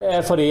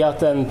fordi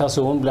at en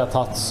person blir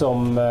tatt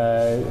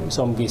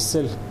som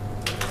gissel,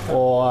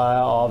 og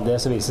av det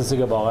så viser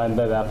seg bare en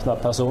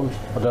bevæpnet person,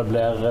 og det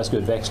blir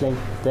skuddveksling.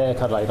 Det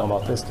kaller jeg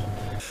dramatisk.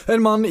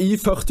 En mann i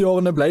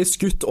 40-årene ble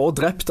skutt og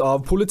drept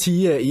av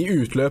politiet i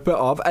utløpet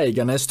av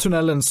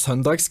Eiganestunnelen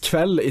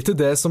søndagskveld etter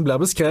det som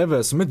blir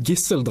beskrevet som et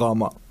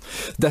gisseldrama.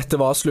 Dette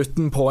var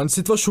slutten på en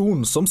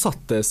situasjon som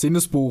satte sine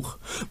spor,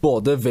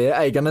 både ved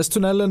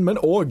Eiganestunnelen,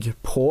 men også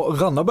på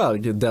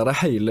Randaberg, der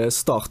det hele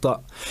startet.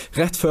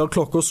 Rett før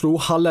klokka slo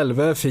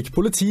 10:30 fikk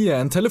politiet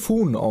en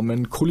telefon om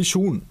en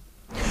kollisjon.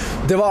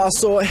 Det var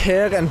altså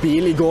her en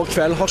bil i går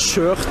kveld har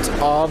kjørt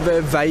av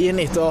veien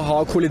etter å ha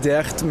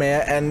kollidert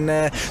med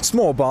en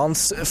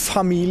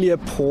småbarnsfamilie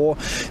på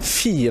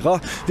 4.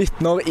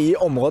 Vitner i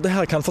området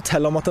her kan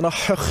fortelle om at den har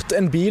hørt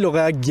en bil og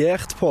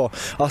reagert på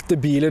at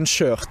bilen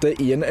kjørte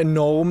i en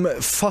enorm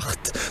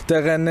fart,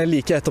 der en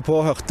like etterpå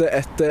hørte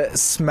et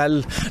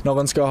smell.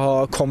 Når en skal ha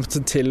kommet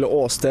til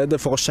åstedet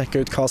for å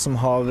sjekke ut hva som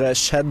har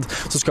skjedd,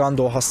 så skal en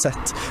da ha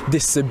sett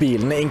disse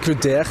bilene,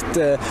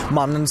 inkludert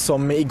mannen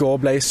som i går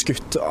ble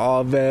skutt av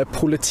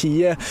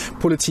politiet.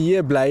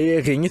 Politiet ble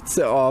ringt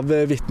av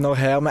vitner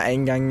her med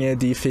en gang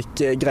de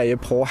fikk greie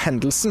på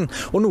hendelsen,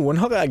 og noen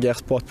har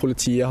reagert på at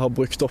politiet har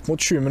brukt opp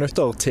mot 20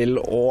 minutter til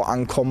å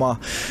ankomme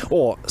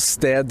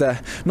åstedet.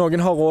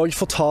 Noen har også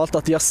fortalt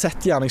at de har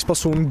sett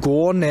gjerningspersonen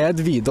gå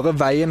ned videre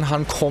veien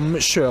han kom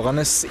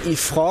kjørende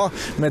ifra,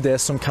 med det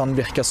som kan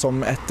virke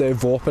som et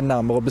våpen,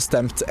 nærmere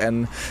bestemt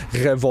en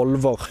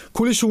revolver.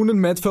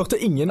 Kollisjonen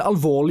medførte ingen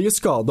alvorlige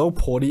skader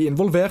på de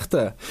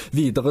involverte.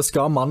 Videre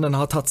skal mannen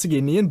ha tatt seg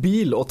inn i en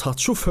bil og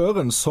tatt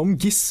sjåføren som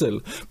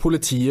gissel.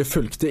 Politiet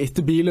fulgte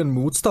etter bilen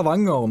mot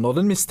Stavanger når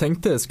den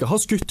mistenkte skal ha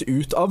skutt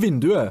ut av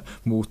vinduet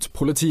mot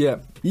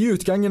politiet. I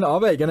utgangen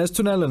av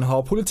Eiganestunnelen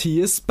har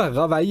politiet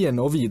sperret veien,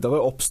 og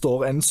videre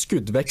oppstår en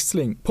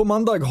skuddveksling. På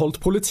mandag holdt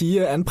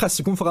politiet en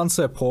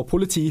pressekonferanse på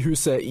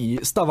politihuset i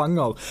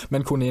Stavanger,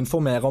 men kunne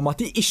informere om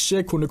at de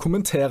ikke kunne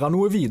kommentere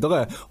noe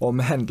videre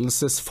om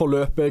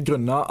hendelsesforløpet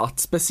grunnet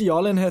at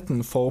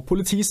spesialenheten for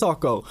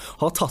politisaker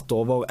har tatt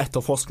over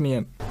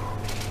etterforskningen.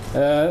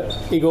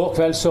 I går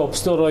kveld så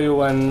oppstod det jo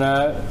en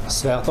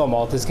svært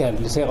dramatisk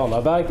hendelse i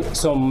Randaberg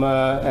som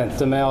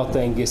endte med at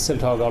en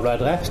gisseltager ble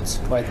drept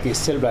og et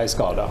gissel ble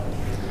skadet.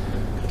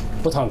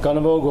 Og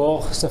tankene våre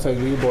går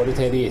selvfølgelig både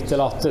til de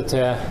etterlatte,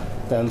 til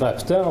den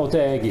drepte og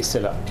til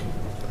gisselet.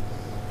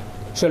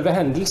 Selve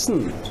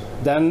hendelsen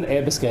den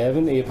er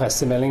beskrevet i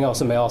pressemeldinger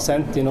som jeg har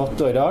sendt i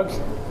natt og i dag,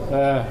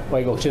 og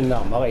jeg går ikke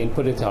nærmere inn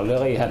på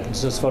detaljer i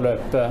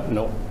hendelsesforløpet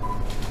nå.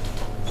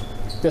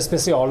 Det er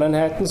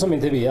spesialenheten som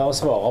inntil videre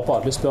svarer på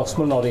alle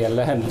spørsmål når det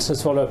gjelder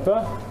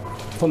hendelsesforløpet.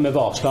 For vi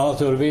varslet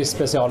naturligvis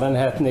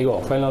spesialenheten i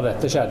går kveld når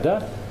dette skjedde.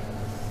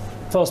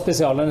 For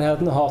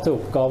spesialenheten har til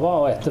oppgave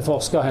å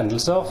etterforske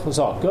hendelser og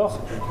saker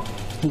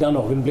der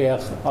noen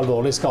blir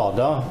alvorlig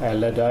skadet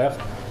eller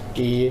dør,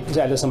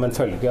 eller som en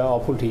følge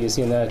av politiet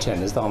sine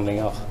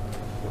tjenestehandlinger.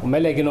 Og vi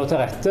legger nå til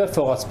rette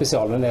for at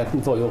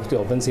spesialenheten får gjort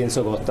jobben sin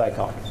så godt de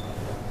kan.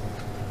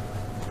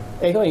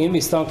 Jeg har ingen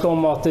mistanke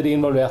om at de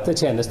involverte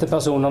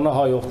tjenestepersonene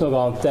har gjort noe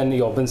annet enn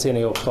jobben sin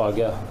i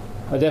oppdraget.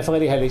 Og derfor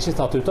er de heller ikke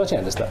tatt ut av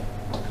tjeneste.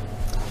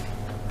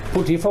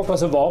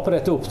 Politifolkene som var på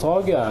dette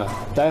oppdraget,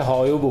 de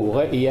har jo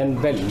vært i en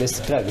veldig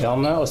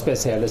krevende og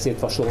spesiell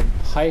situasjon,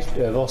 helt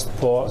øverst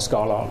på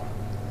skalaen.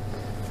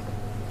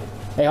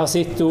 Jeg har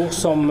sett ord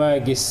som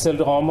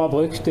gisseldrama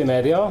brukt i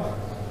media,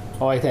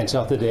 og jeg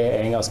tenker at det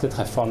er en ganske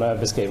treffende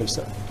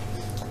beskrivelse.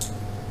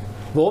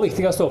 Vår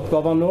viktigste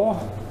oppgave nå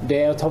det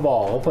er å ta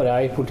vare på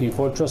de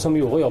politifolkene som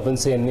gjorde jobben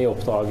sin i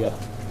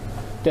oppdraget.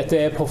 Dette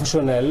er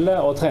profesjonelle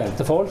og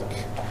trente folk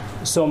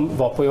som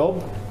var på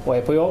jobb og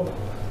er på jobb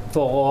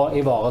for å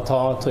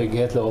ivareta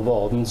trygghet, lov og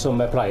orden, som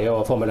vi pleier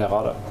å formulere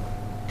det.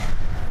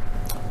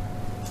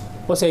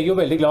 Og så er jeg jo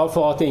veldig glad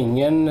for at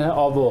ingen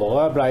av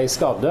våre ble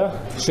skadde,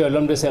 selv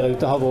om det ser ut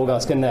til å ha vært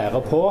ganske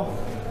nære på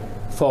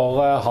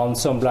for han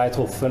som ble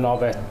truffet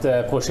av et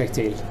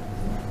prosjektil.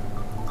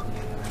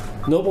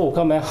 Nå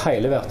bruker vi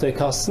hele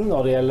verktøykassen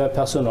når det gjelder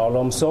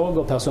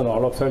personalomsorg og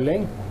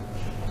personaloppfølging.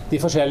 De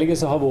forskjellige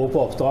som har vært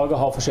på oppdraget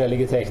har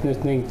forskjellige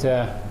tilknytning til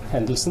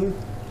hendelsen,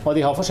 og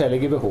de har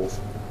forskjellige behov.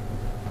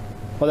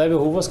 Og de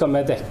behovene skal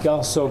vi dekke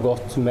så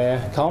godt vi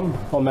kan,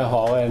 og vi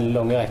har en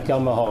lang rekke.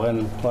 Vi har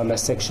en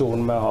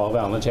HMS-seksjon, vi har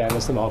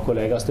vernetjeneste, vi har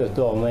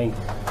kollegastøtteordning,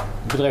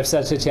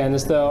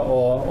 bedriftshelsetjeneste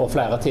og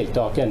flere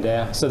tiltak enn det,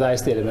 så de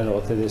stiller vi nå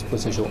til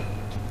disposisjon.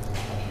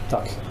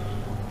 Takk.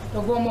 Da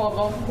går vi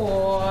over på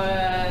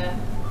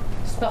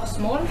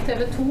spørsmål.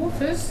 TV 2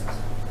 først.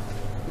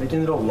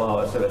 Hvilken rolle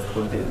har Sør-Vest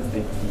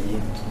politidistrikt i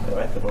å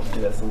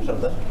etterforske det som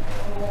skjedde?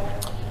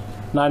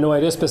 Nei, nå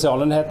er det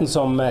spesialenheten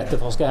som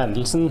etterforsker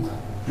hendelsen,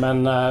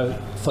 men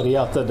fordi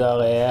at det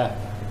er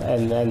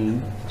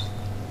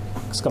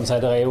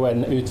det er jo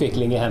en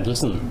utvikling i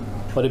hendelsen.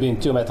 Og det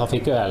begynte jo med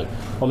trafikkuhell,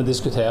 og vi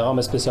diskuterer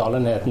med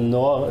spesialenheten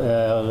nå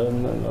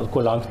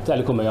hvor langt,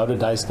 eller hvor mye av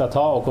det de skal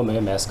ta, og hvor mye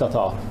vi skal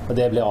ta. Og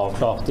det blir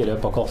avklart i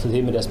løpet av kort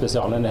tid med det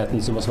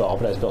spesialenheten som må svare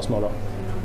på de spørsmålene.